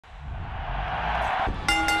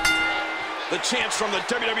The chants from the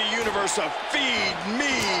WWE Universe of "Feed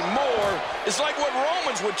me more" is like what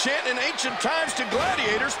Romans would chant in ancient times to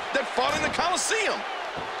gladiators that fought in the Colosseum.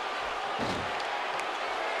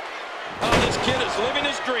 Oh, this kid is living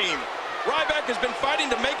his dream. Ryback has been fighting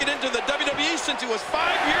to make it into the WWE since he was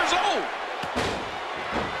 5 years old.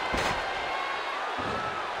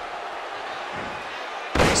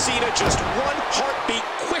 Cena just one heartbeat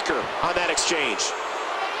quicker on that exchange.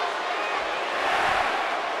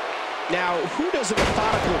 Now, who does a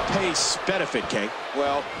methodical pace benefit, King?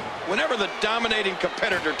 Well, whenever the dominating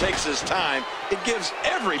competitor takes his time, it gives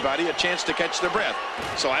everybody a chance to catch their breath.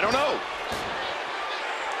 So I don't know.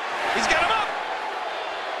 He's got him up.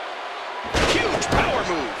 Huge power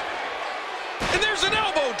move. And there's an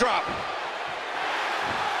elbow drop.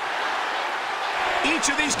 Each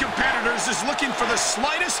of these competitors is looking for the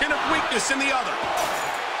slightest hint of weakness in the other.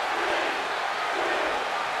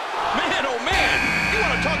 Man, oh man, you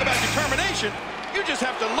want to talk about determination? You just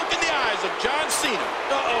have to look in the eyes of John Cena.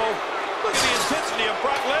 Uh-oh, look at the intensity of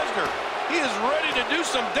Brock Lesnar. He is ready to do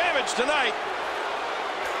some damage tonight.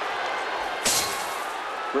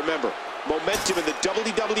 Remember, momentum in the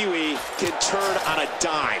WWE can turn on a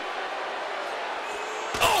dime.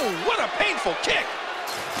 Oh, what a painful kick.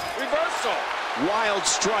 Reversal. Wild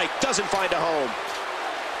strike, doesn't find a home.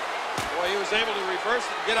 Boy, he was able to reverse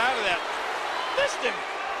it and get out of that. Missed him.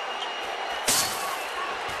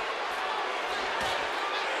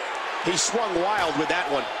 He swung wild with that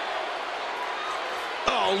one.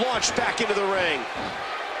 Oh, launched back into the ring.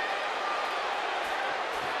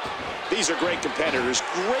 These are great competitors,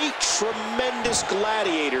 great, tremendous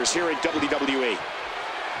gladiators here at WWE.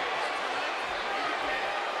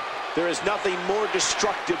 There is nothing more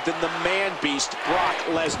destructive than the man-beast, Brock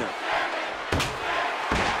Lesnar.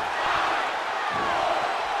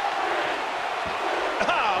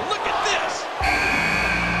 Ah, look at this!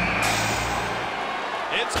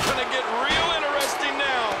 It's gonna get real interesting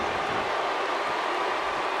now.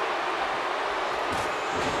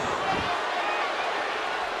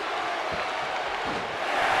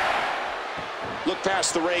 Look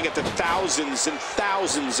past the ring at the thousands and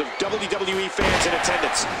thousands of WWE fans in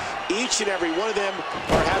attendance. Each and every one of them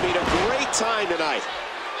are having a great time tonight.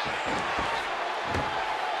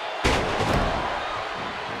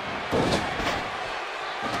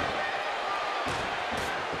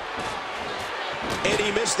 And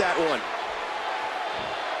he missed that one.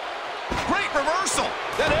 Great reversal.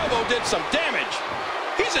 That elbow did some damage.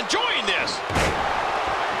 He's enjoying this.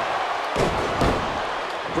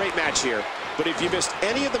 Great match here. But if you missed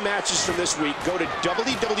any of the matches from this week, go to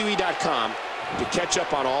WWE.com to catch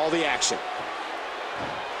up on all the action.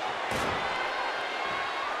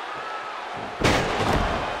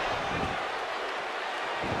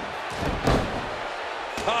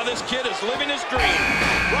 Oh, this kid is living his dream.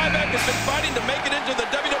 Ryback has been fighting to make it into the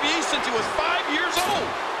WWE since he was 5 years old.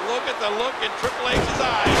 Look at the look in Triple H's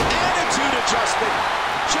eyes. Attitude adjustment.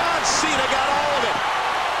 John Cena got all of it.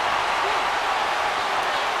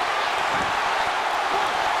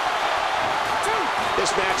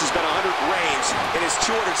 This match has been 100 reigns, and his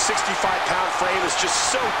 265-pound frame is just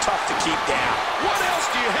so tough to keep down. What else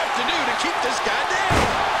do you have to do to keep this guy down?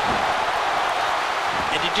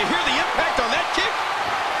 And did you hear the impact on that kick?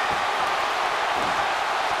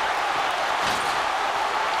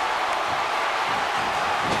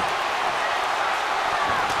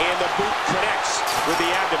 And the boot connects with the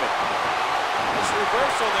abdomen. This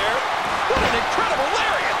reversal there. What an incredible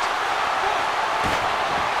lariat!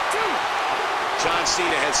 John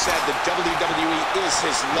Cena has said that WWE is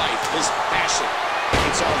his life, his passion.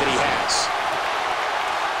 It's all that he has.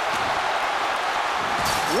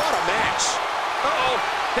 What a match. Uh-oh,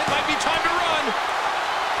 it might be time to run.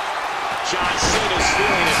 John Cena's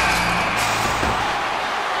feeling it.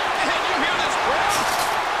 And you hear this crowd?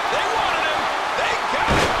 They wanted him. They got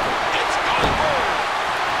him. It's Goldberg.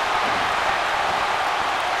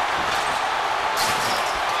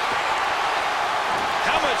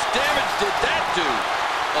 How much damage did that do?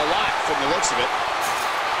 A lot from the looks of it.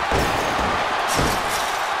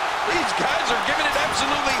 These guys are giving it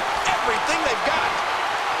absolutely everything they've got.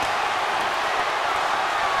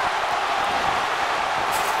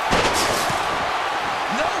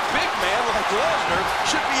 No big man like Lesnar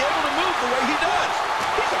should be able to move the way he does.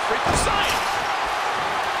 He's a freak of science.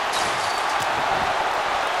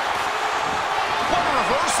 What a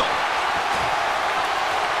reversal.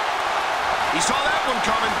 He saw that one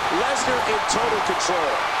coming. Lesnar in total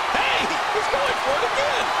control. Hey, he's going for it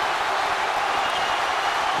again.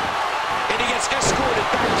 And he gets escorted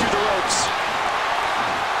back through the ropes.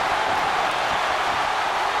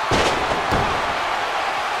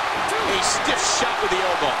 A stiff shot with the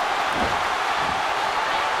elbow.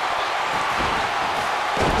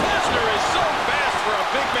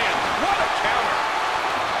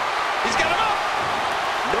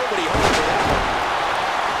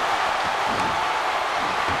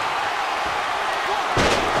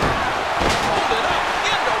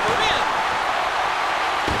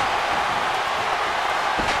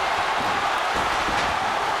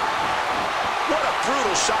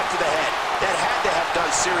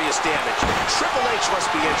 cause serious damage. Triple H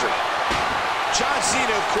must be injured. John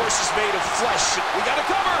Cena, of course, is made of flesh. We got to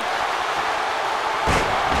cover.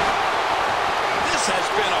 This has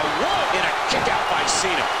been a whoop. And a kick out by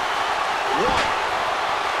Cena. 1,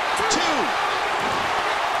 2.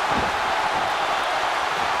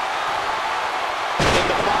 And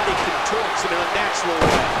the body contorts in an unnatural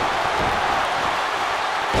way.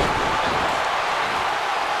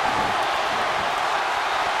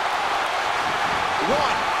 1,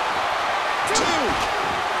 2.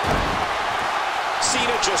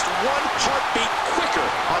 Cena just one heartbeat quicker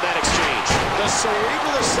on that exchange. The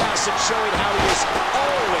cerebral assassin showing how he is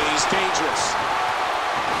always dangerous.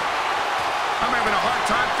 I'm having a hard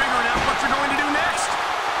time figuring out what they're going to do next.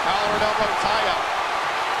 Collar and elbow tie-up.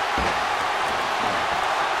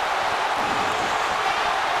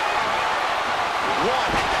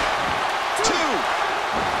 One, two.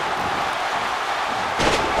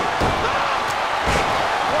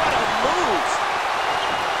 What a move.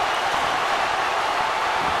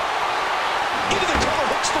 Into the cover,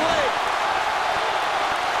 hooks the leg.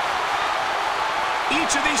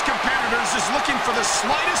 Each of these competitors is looking for the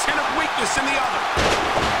slightest hint of weakness in the other.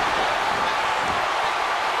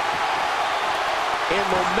 And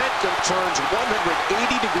momentum turns 180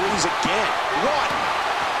 degrees again. 1,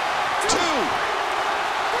 2.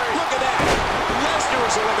 Look at that. Lesnar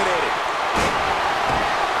is eliminated.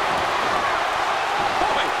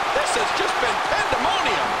 Boy, this has just been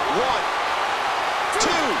pandemonium. 1,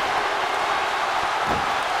 2.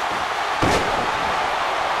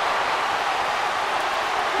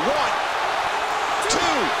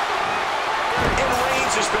 And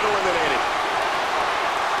Reigns has been eliminated.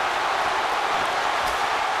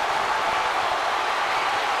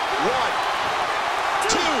 1,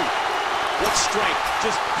 2. What strength,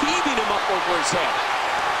 just heaving him up over his head.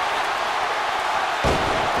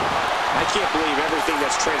 I can't believe everything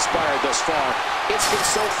that's transpired thus far. It's been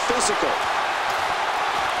so physical.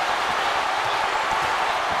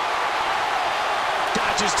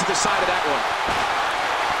 Dodges to the side of that one.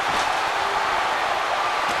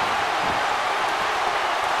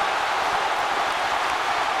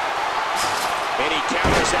 And he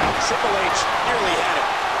counters out. Triple H nearly had it.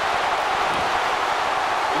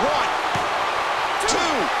 1, 2.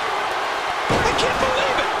 I can't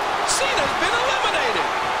believe it. Cena's been eliminated.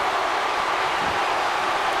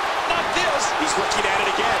 Not this. He's looking at it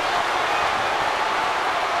again.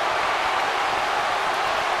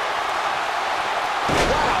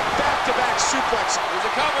 Wow, back-to-back suplex. Here's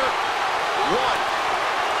a cover. 1,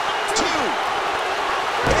 2.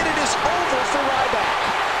 And it is over for Ryback.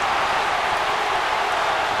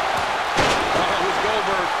 With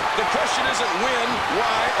Goldberg, the question isn't when,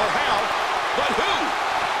 why, or how, but who?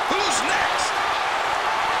 Who's next?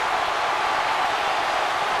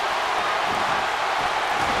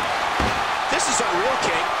 This is unreal,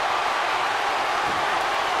 King.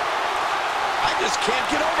 I just can't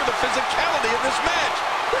get over the physicality of this match.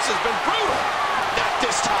 This has been brutal. Not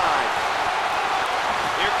this time.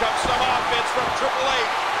 Here comes some offense from Triple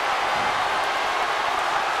H.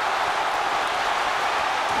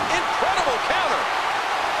 Incredible counter.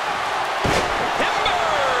 Timber,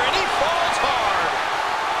 and he falls hard.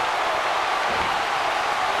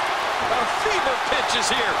 A fever pitch is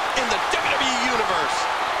here in the WWE Universe.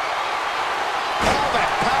 All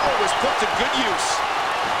that power was put to good use.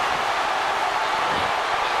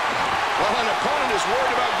 While an opponent is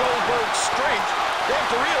worried about Goldberg's strength, they have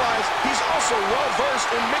to realize he's also well-versed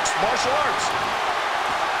in mixed martial arts.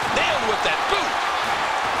 Nailed with that boot.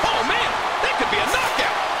 Oh, man, that could be a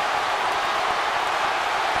knockout.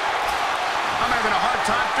 I'm having a hard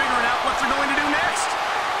time figuring out what they're going to do next.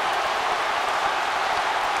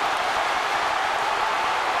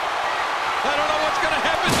 I don't know what's going to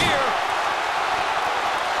happen here.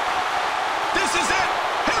 This is it.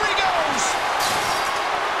 Here he goes.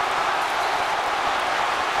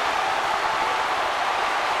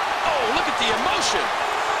 Oh, look at the emotion.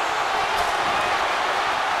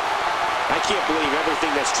 I can't believe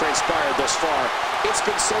everything that's transpired thus far. It's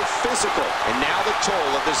been so physical. And now the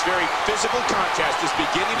toll of this very physical contest is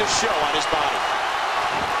beginning to show on his body.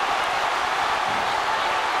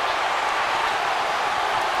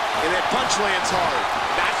 And that punch lands hard.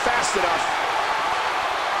 Not fast enough.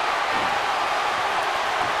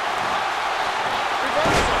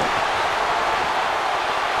 Reversal.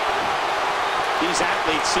 These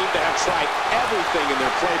athletes seem to have tried everything in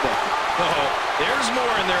their playbook. Oh, there's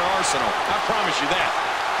more in their arsenal. I promise you that.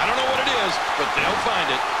 I don't know what it is, but they'll find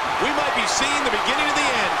it. We might be seeing the beginning of the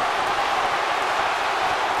end.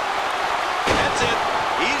 That's it.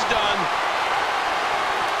 He's done.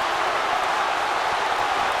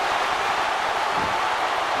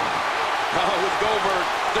 Goldberg.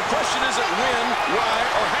 The question isn't when, why,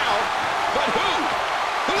 or how, but who?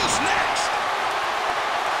 Who's next?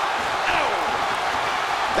 Ow!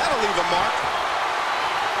 That'll leave a mark.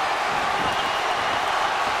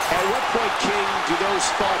 At what point, King, do those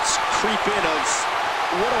thoughts creep in of,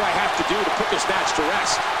 what do I have to do to put this match to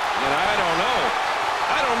rest? And I don't know.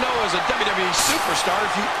 I don't know as a WWE superstar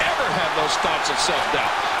if you ever have those thoughts of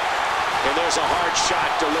self-doubt. And there's a hard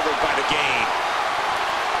shot delivered by the game.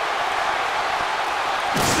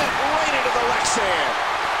 Sent right into the Lexan.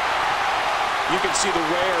 You can see the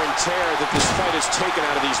wear and tear that this fight has taken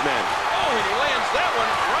out of these men. Oh, he lands that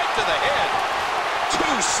one right to the head.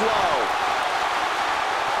 Too slow.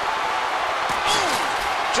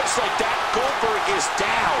 Just like that, Goldberg is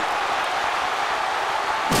down.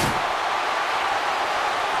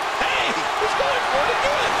 Hey, he's going for it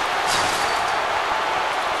again.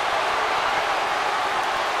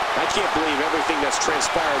 I can't believe everything that's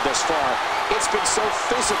transpired thus far. It's been so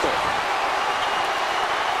physical.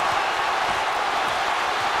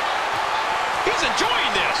 He's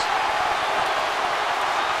enjoying this.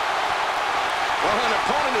 While an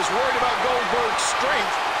opponent is worried about Goldberg's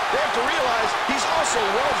strength, they have to realize he's also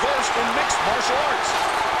well-versed in mixed martial arts.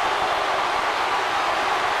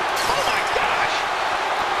 Oh, my gosh!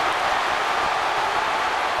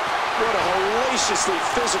 What a hellaciously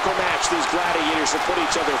physical match these gladiators have put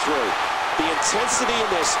each other through. The intensity in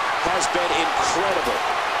this has been incredible.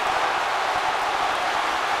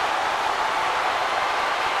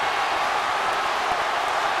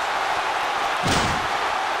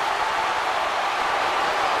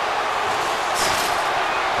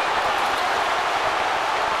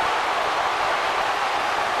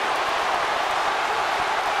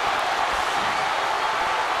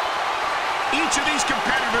 Each of these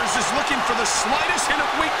competitors is looking for the slightest hint of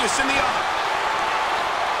weakness in the other.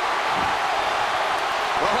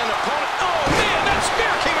 Well, an opponent... Oh, man, that spear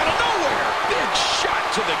came out of nowhere. Big shot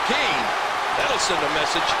to the game. That'll send a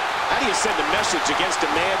message. How do you send a message against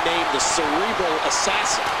a man named the Cerebral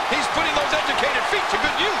Assassin? He's putting those educated feet to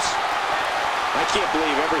good use. I can't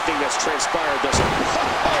believe everything that's transpired thus far.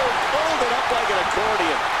 Oh, folded up like an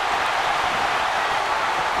accordion.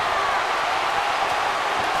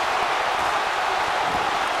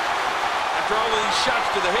 After all of these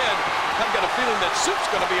shots to the head, I've got a feeling that Soup's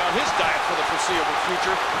going to be on his diet for the foreseeable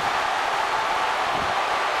future.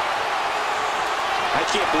 I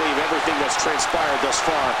can't believe everything that's transpired thus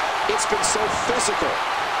far. It's been so physical.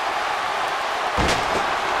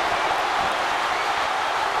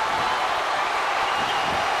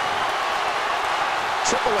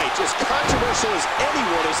 Triple H, as controversial as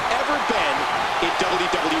anyone has ever been in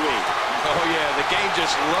WWE. Oh, yeah, the game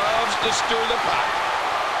just loves to stir the pot.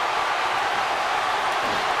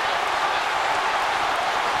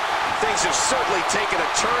 Things have certainly taken a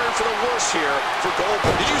turn for the worse here for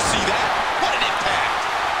Goldberg. Did you see that? What an impact.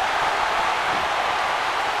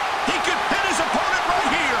 He could pin his opponent right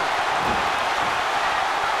here.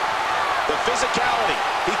 The physicality.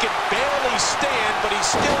 He can barely stand, but he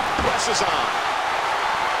still presses on.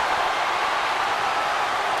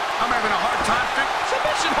 I'm having a hard time figuring.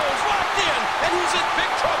 Submission holds locked in, and he's in big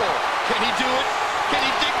trouble. Can he do it? Can he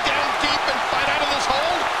dig down deep and fight out of this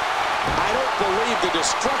hold? I don't believe the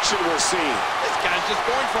destruction we're seeing. This guy's just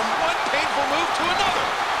going from one painful move to another.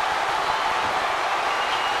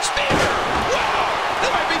 Spear! Wow! That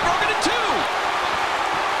might be broken in two!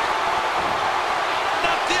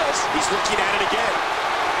 Not this. He's looking at it again.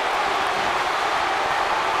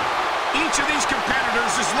 Each of these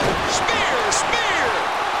competitors is looking. Spear! Spear!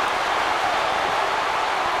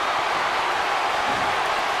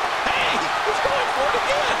 Hey! He's going for it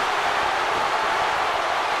again!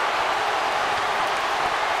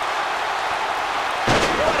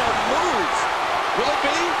 What a move! Will it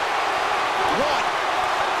be? 1,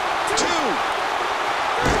 2, 3!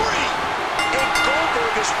 And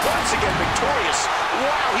Goldberg is once again victorious.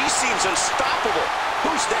 Wow, he seems unstoppable.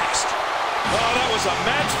 Who's next? Oh, that was a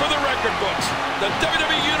match for the record books. The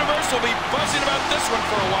WWE Universe will be buzzing about this one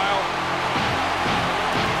for a while.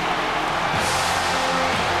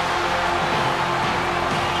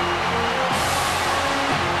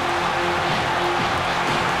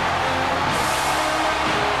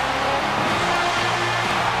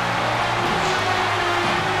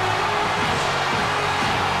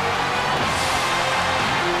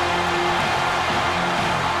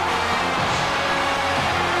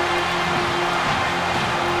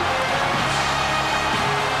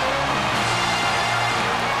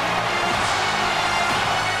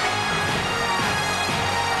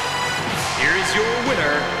 Here is your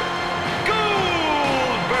winner,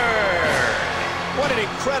 Goldberg! What an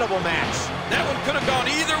incredible match. That one could have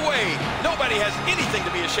gone either way. Nobody has anything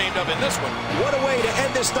to be ashamed of in this one. What a way to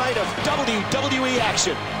end this night of WWE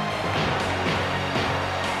action.